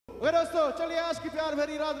Okay दोस्तों चलिए आज की प्यार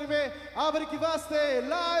भरी रात्रि में आप की वास्ते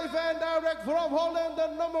live and direct from Holland the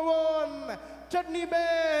number 1 chutney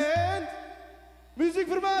band music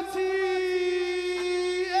फरमाची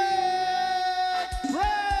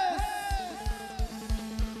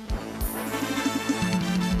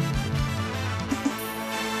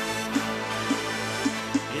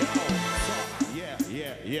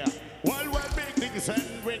Yeah. Well, big things and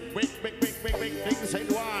big things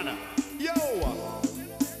and one. Yo!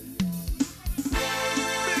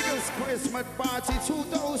 Biggest Christmas party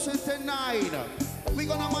 2009. We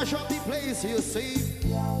gonna mash up the place, you see.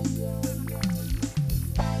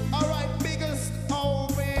 Alright, biggest, oh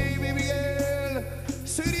baby girl.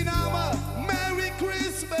 Suriname, Merry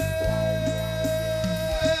Christmas!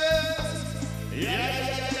 Yeah.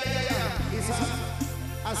 It's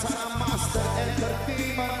as a master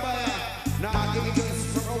entertainment buyer. Now Eagles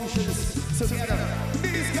promotions together.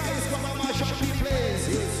 These guys gonna mash up the place,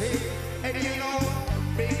 you see. And you know,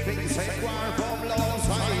 big things ain't one from long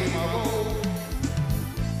time ago.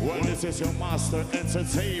 Well, this is your master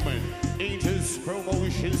entertainment. Angels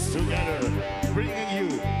promotions together. Bringing you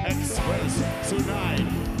Xprezz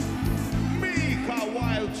Suriname. Mika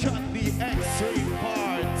Wild Chat the Extreme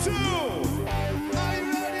Part 2. Are you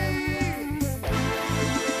ready?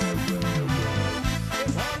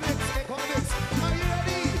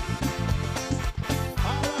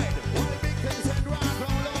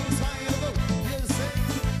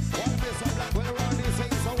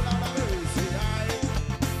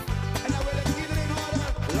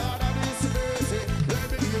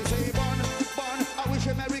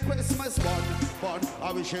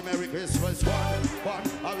 I wish you Merry Christmas, one.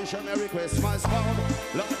 I wish you Merry Christmas, one.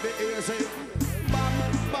 Love the ears,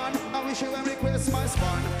 one. I wish you Merry Christmas,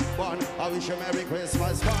 one. I wish you Merry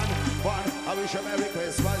Christmas, one. I wish you Merry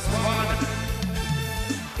Christmas, one.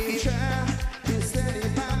 Each year you steady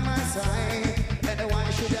by my side, and why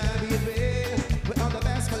should I be there? With all the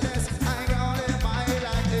best for less, I got it my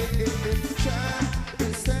life. Each year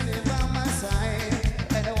you steady by my side,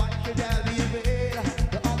 and why should I be there?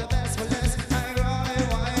 With all the best for less.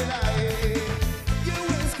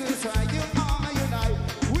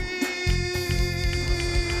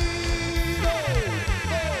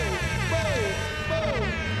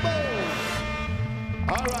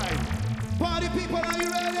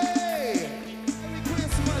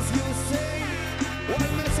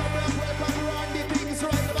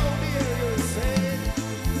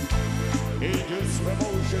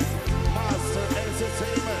 Promotion, master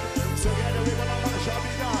entertainment. Together we're gonna mash up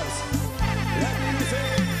the dance. Let me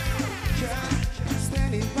say, just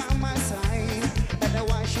standing by my side, and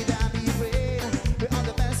why should I be afraid? We're on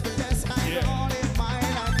the best for less. I all in my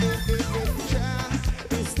life.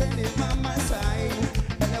 Just standing by my side,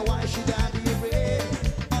 and why should I be afraid?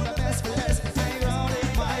 On the best for less. I all in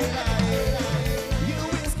my life. You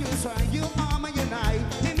excuse why you are my unite.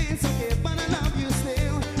 It means okay, but I love you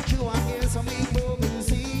still. You are here, so me.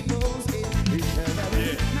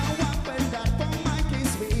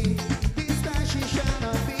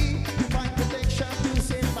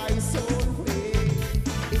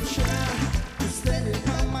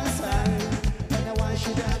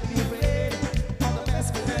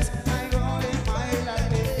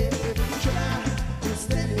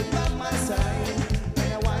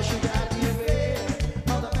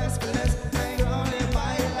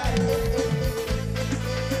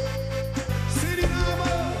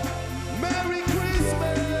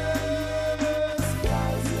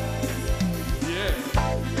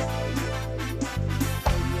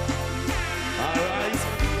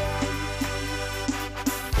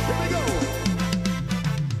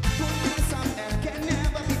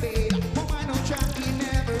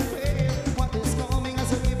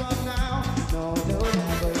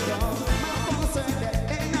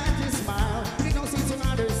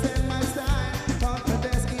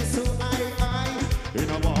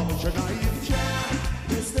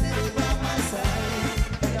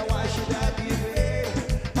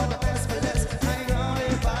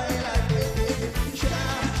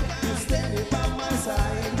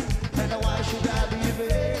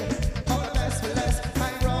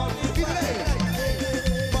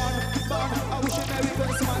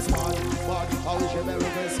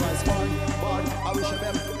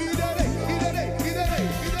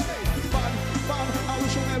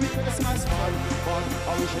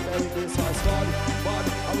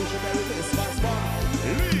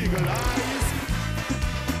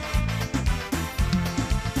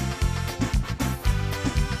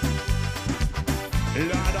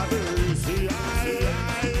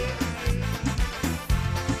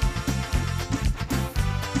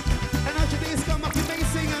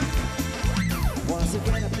 Once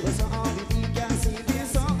again, It's a R&B can sing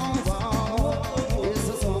this song. It's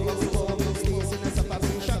a song of the woman's face in a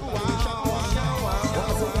separation.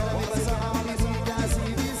 Once again, it's a R&B can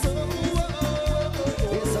sing this song.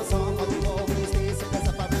 It's a song of the woman's face in a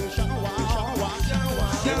separation.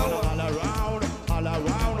 All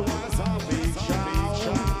around, what's a big shout?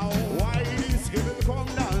 Why this girl come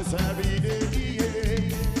dance every day?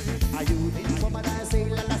 Are you the woman that say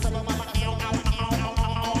la la sa mama?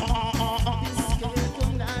 This girl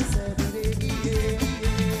come dance every day.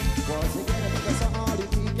 Once again, because all the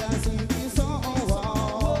people sing this song.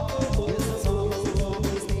 It's a song of the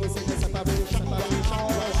woman's face in a separation.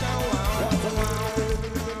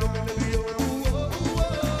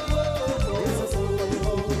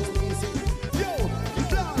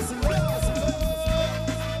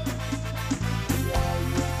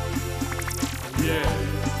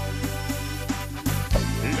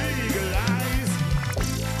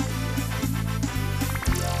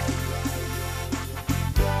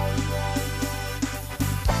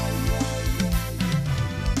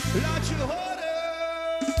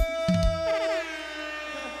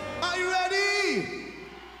 Are you ready?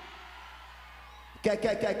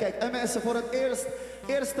 Kijk. En mensen, voor het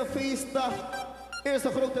eerste feestdag, eerste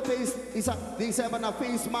grote feest, die zijn we naar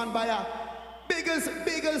feestman bij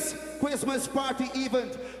biggest Christmas party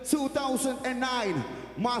event 2009.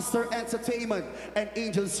 Master Entertainment and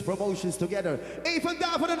Angels Promotions together. Even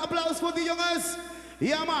daarvoor een applaus voor die jongens.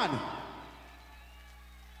 Ja man.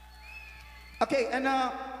 Oké, en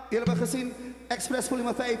jullie hebben gezien, Xprezz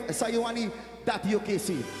volume 5, Sayuani, dat UKC.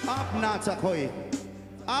 Up nacha koi.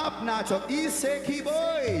 Up nacha, Iseki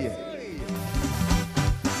boy.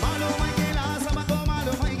 Malo maigela, samako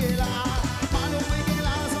malo maigela. Malo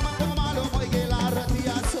maigela, samako malo maigela.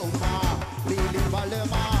 Ratia soma, lili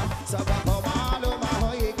valema, sabako malo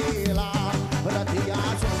maigela. Ratia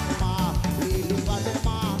soma, lili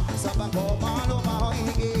valema, sabako malo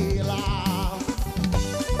maigela.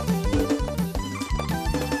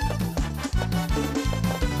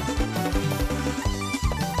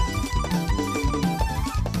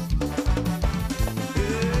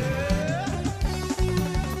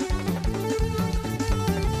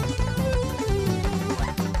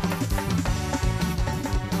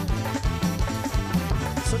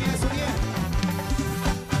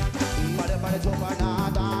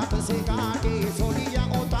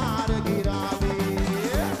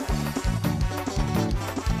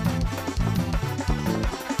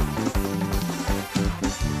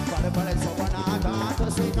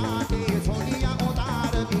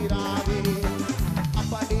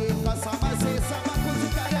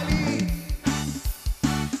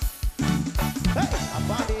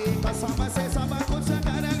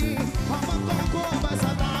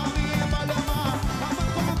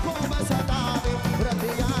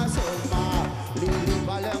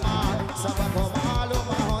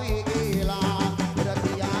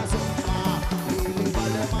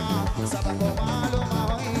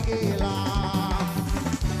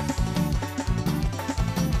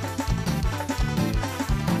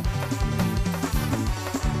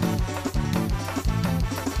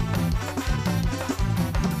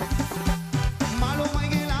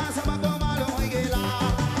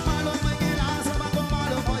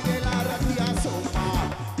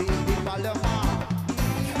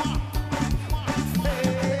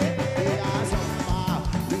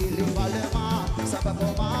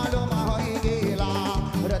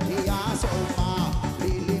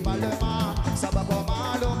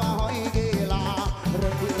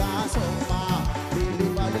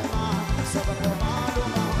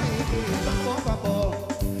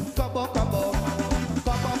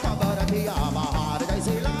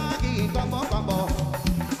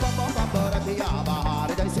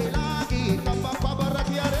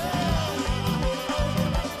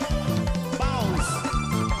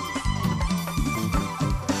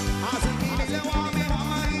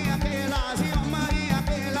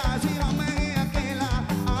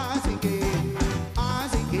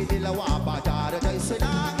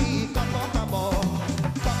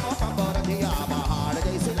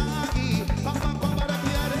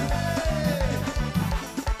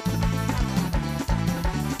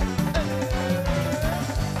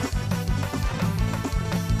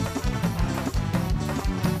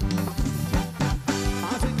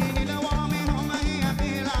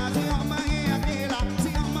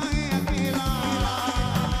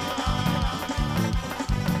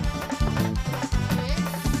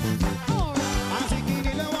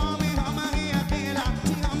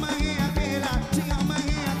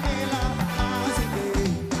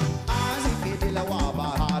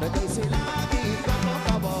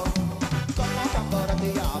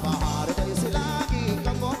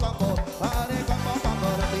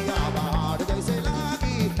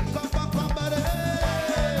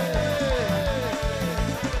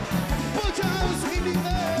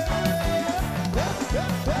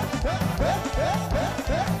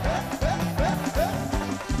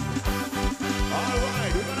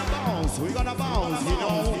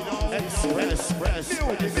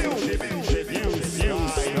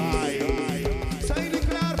 Zijn jullie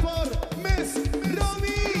klaar voor Miss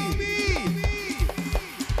Romy?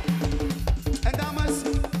 En dames,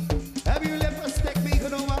 hebben jullie lippenstick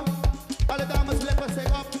meegenomen? Alle dames lippenstick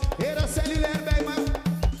op. Heren, cellulair bij me.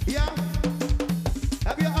 Ja?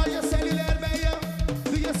 Heb je al je cellulair bij je?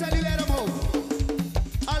 Doe je cellulair omhoog.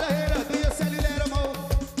 Alle heren, doe je cellulair omhoog.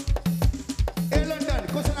 In Londen,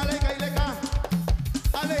 kussen alleen lekker.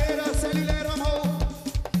 Alle heren, cellulair omhoog.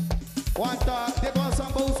 Want dit was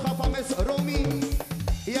een boodschap van Miss Romy.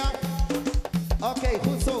 Ja? Oké,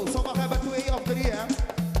 goed zo. Sommigen hebben 2 of 3, hè?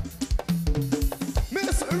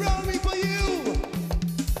 Miss Romy for you!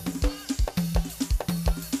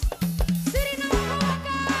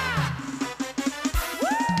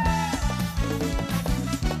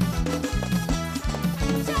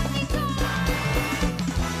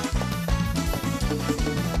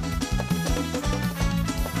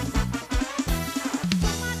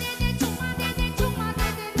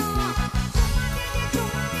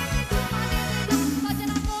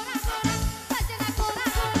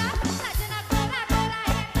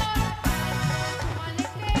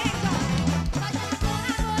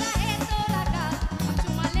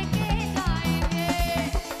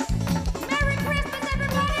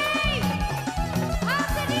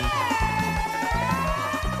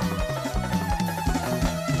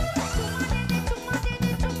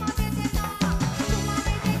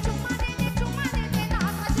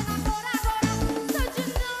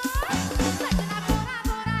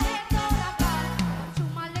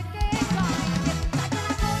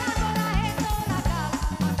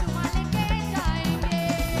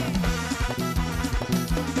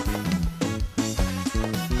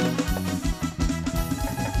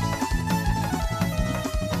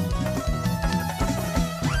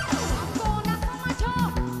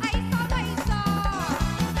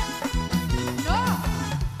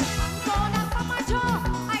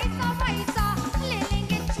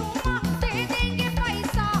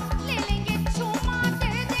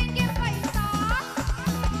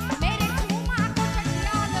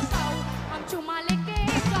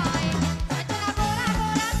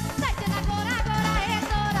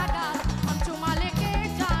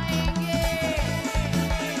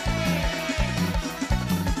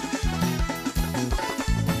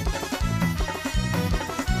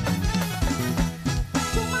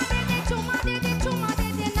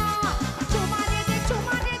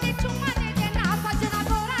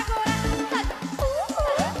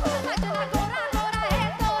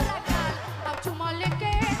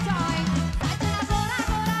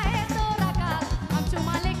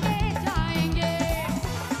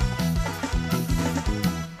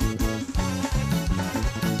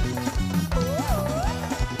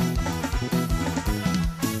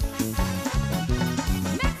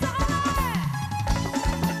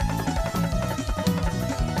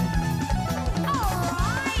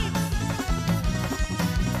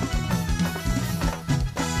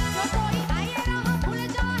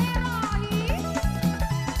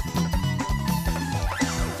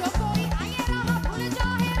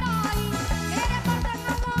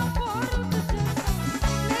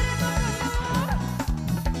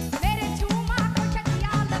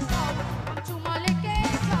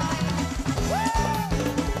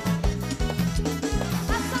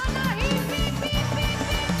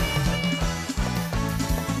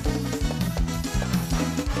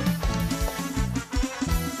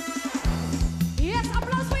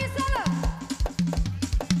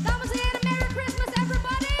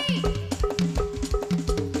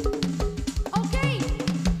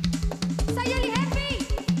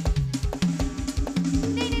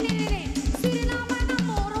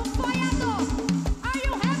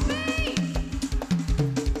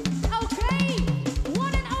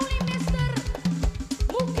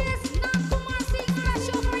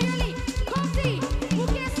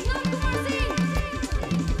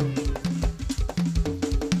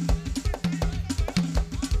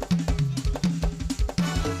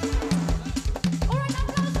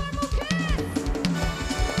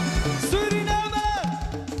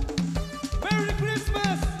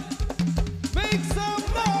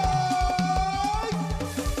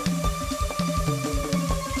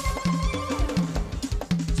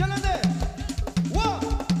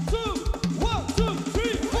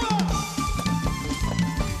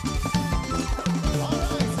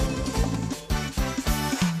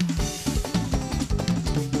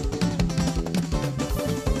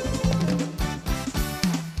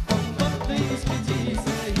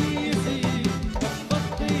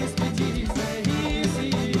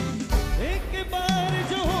 एक बार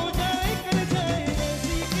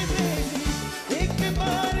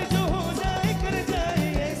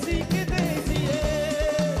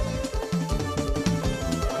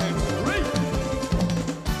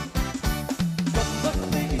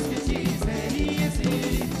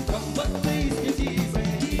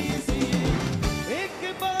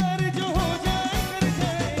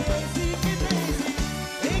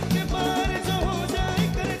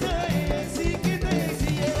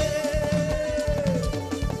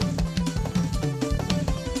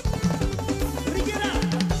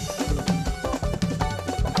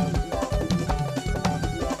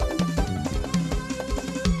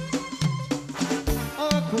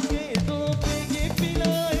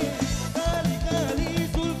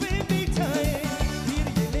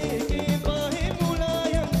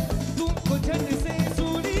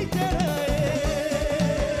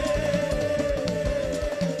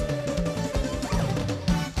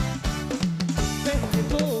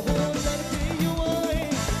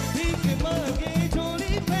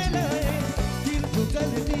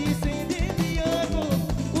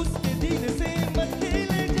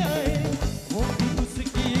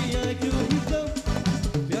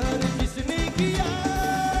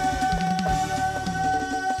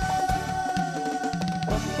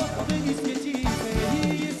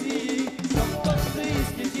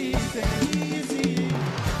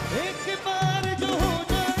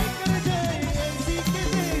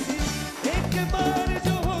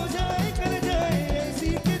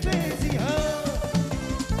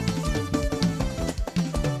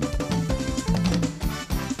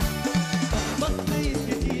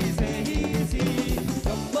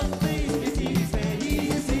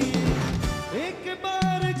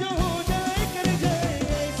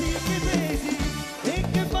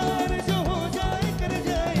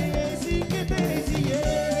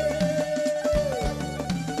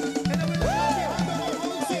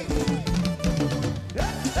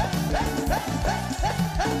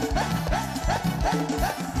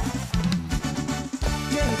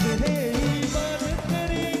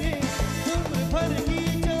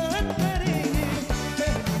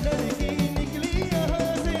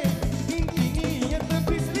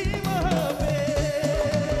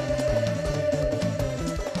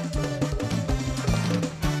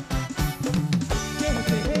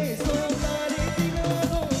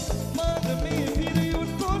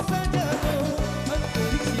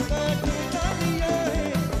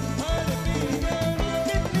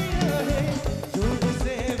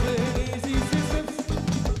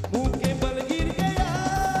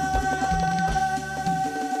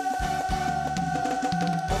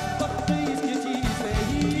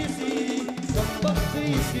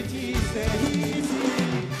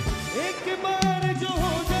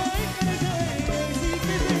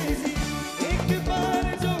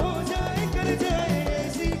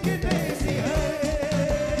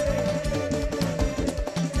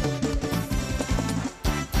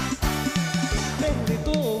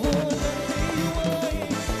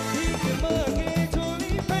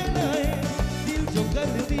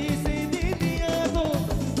हंसी से दे दिया तो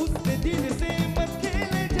उसने दिल से मत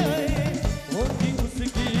खेले जाए होती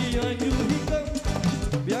उसकी आयु ही कम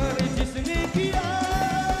प्यार जिसने किया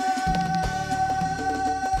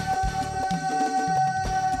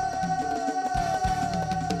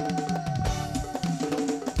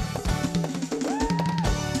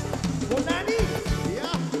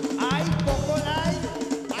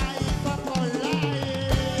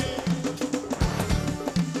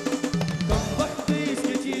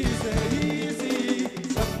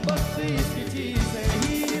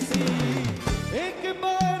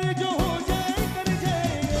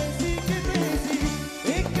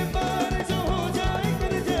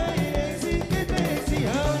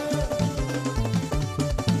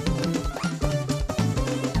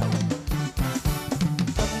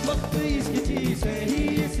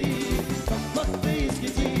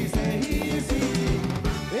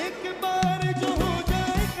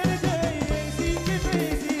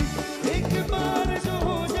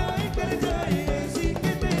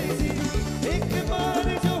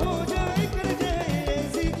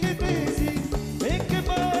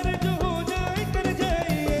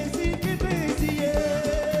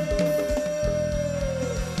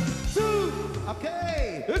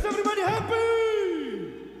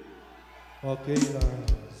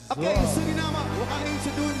Oké, Suriname, we gaan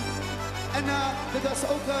eentje doen. En dit was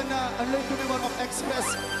ook een leuke nummer op Xprezz.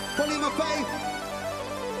 Volume 5.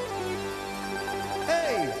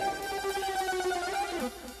 Hey!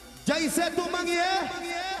 Jai Zetu Mangye!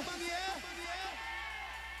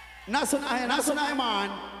 Nasun ay man.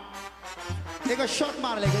 Ik een shot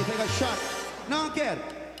maar, ik een shot. Nog een keer.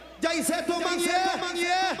 Jai Zetu Mangye!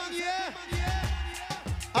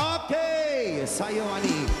 Oké,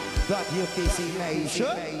 Sayowani. Dat you kisi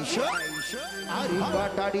meisje, Ari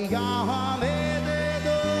batadiya hame de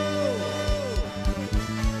do.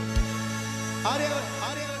 Ari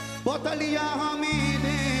botaliya hame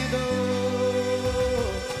de do.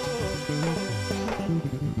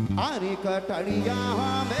 Ari katadiya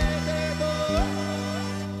hame de do.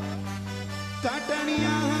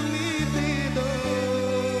 Katadiya hame de do.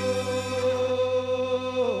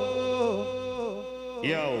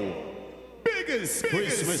 Yo. Biggest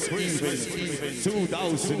Christmas event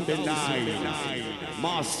 2009.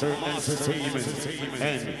 Master Entertainment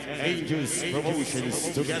and Angels Promotions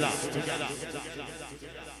together.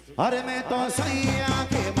 Are me to saiya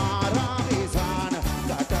ke mara bizan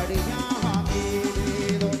katadiya hame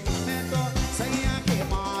do. Me to saiya ke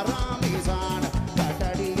mara bizan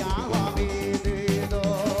katadiya hame do.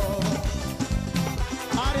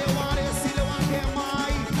 Are ware silwa ke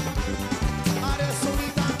mai. Are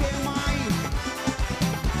sunita ke mai.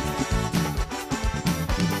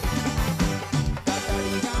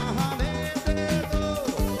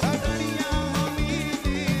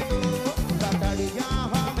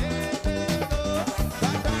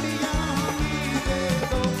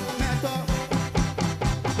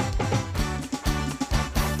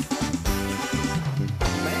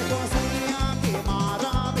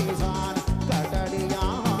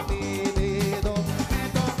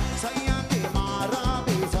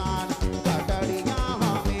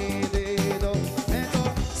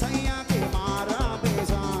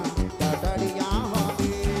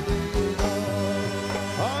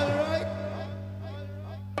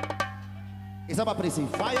 Isa pa presi,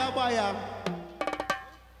 fire.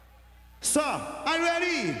 So, are you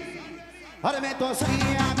ready? Are me to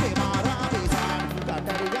saiya ke mara bizan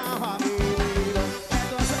katadiya hame do. Me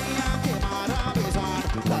to saiya ke mara bizan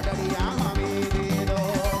katadiya hame do.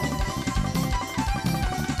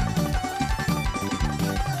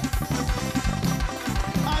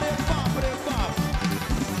 Are pop.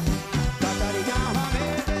 Katadiya hame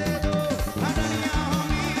do. Katadiya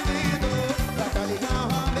hame do. Katadiya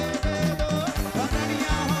hame do.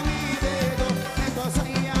 Katadiya hame do. Me to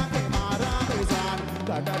saiya ke mara bizan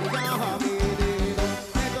katadiya hame do.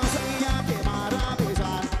 Me to saiya ke mara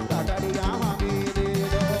bizan katadiya hame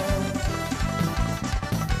do.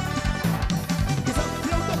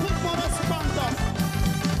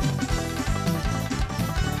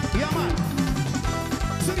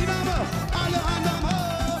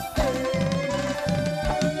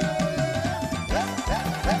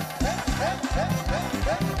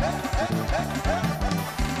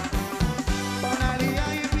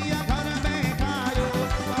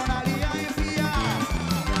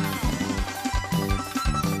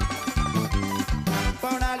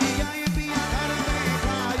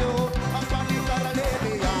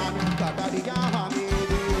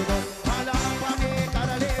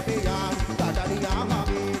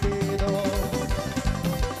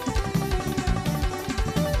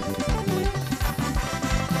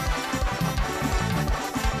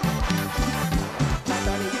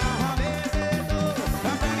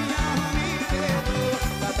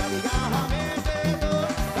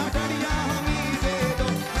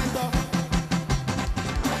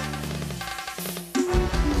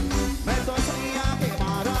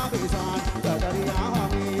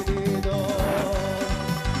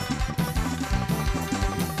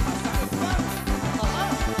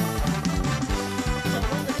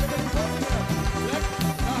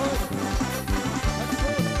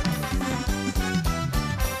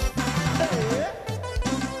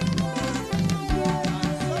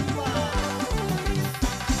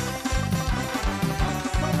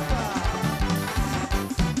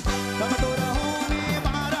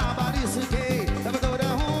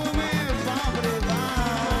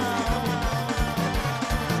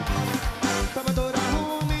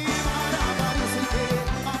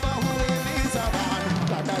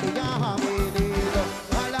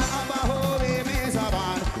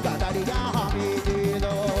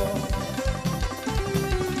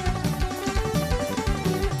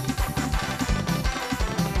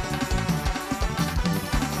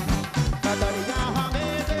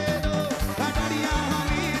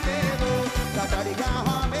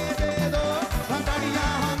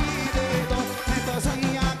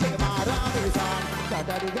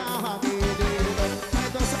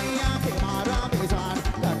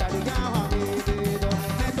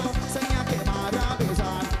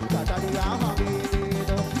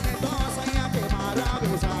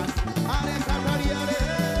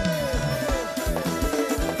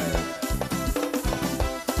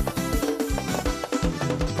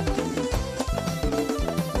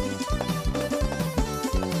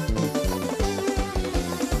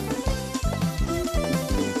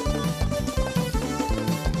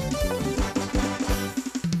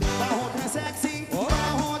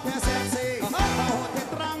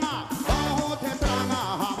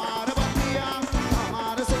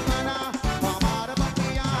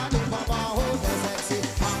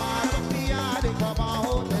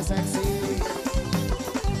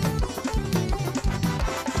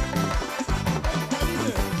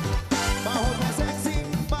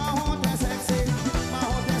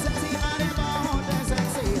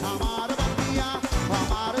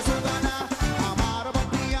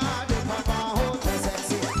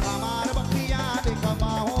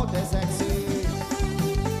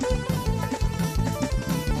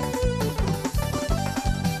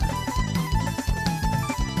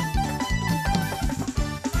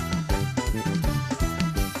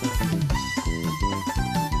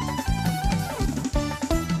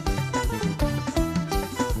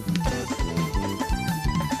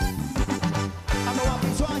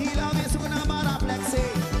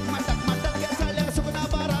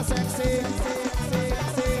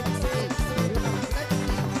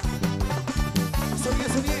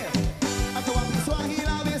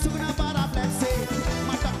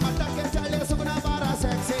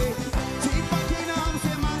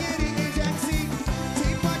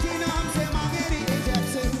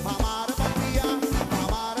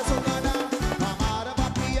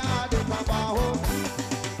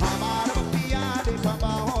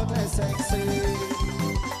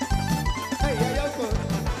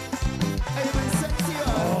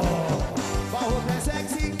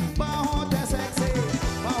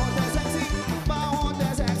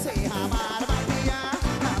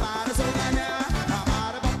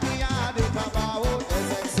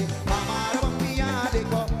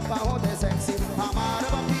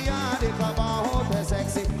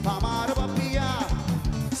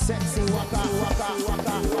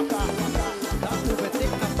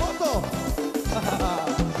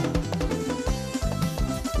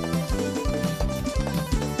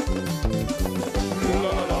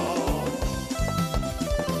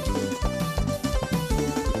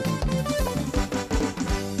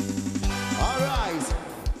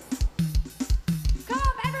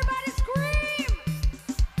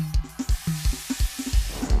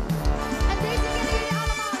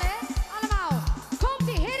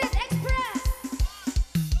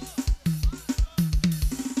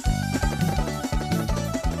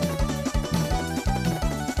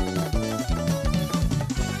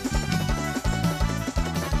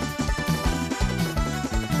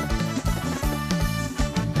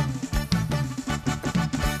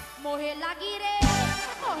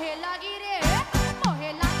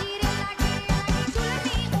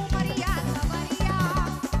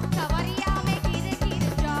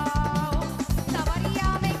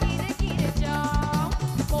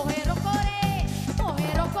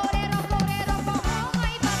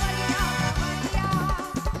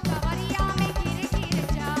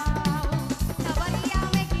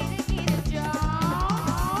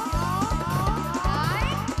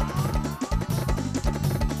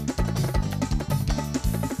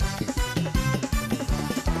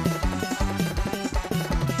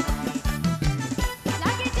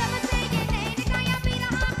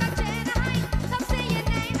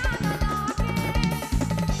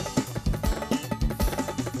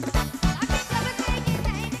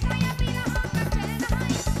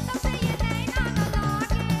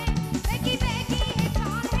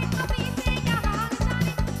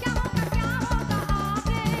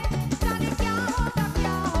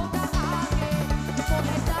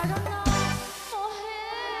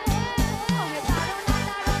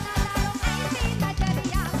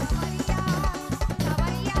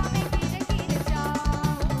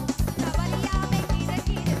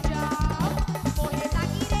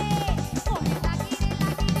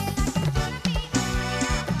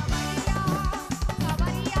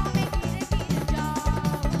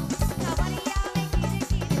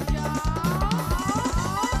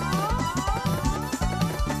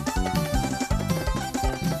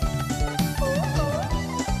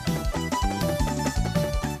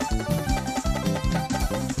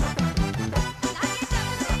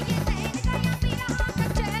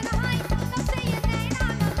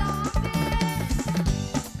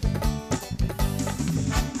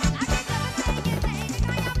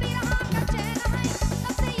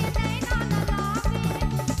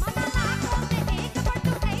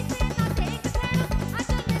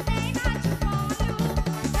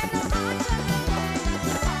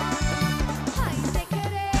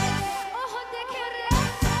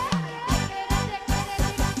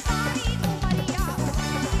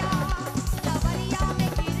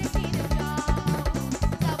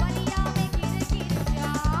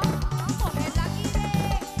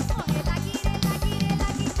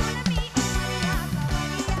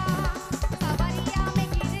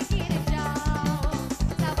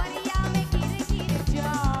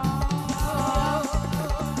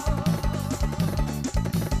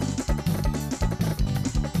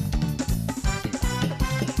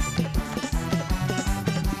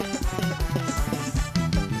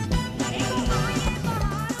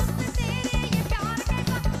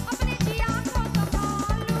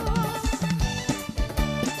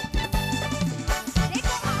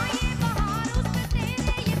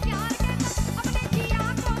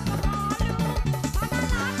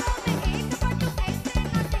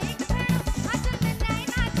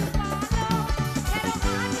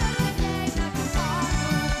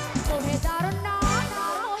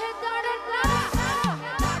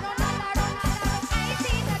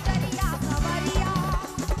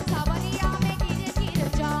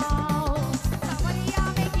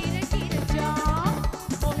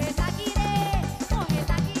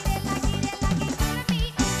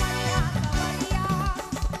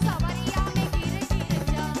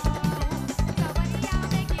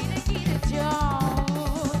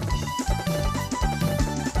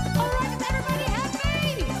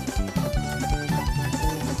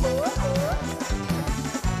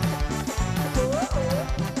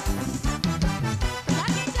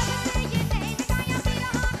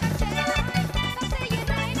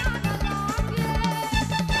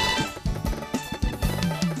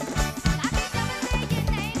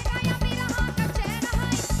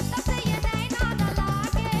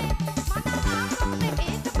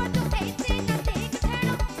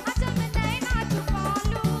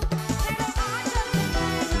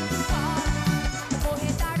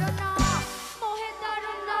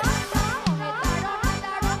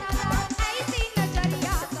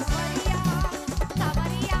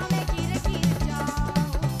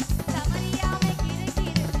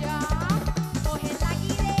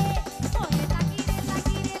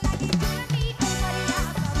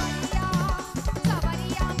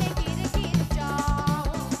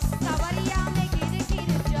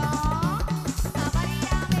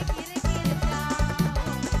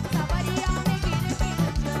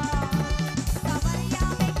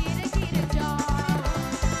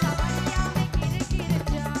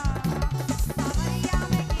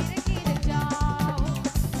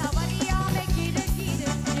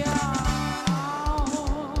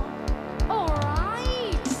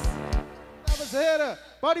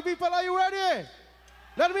 Party people, are you ready?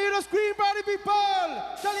 Let me hear the scream, party people!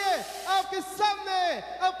 चलिए आपके सामने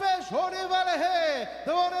अब पेश होने वाले हैं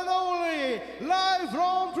the one and only live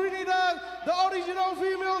from Trinidad, the original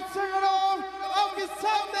female singer of आपके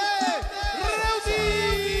सामने Rosie!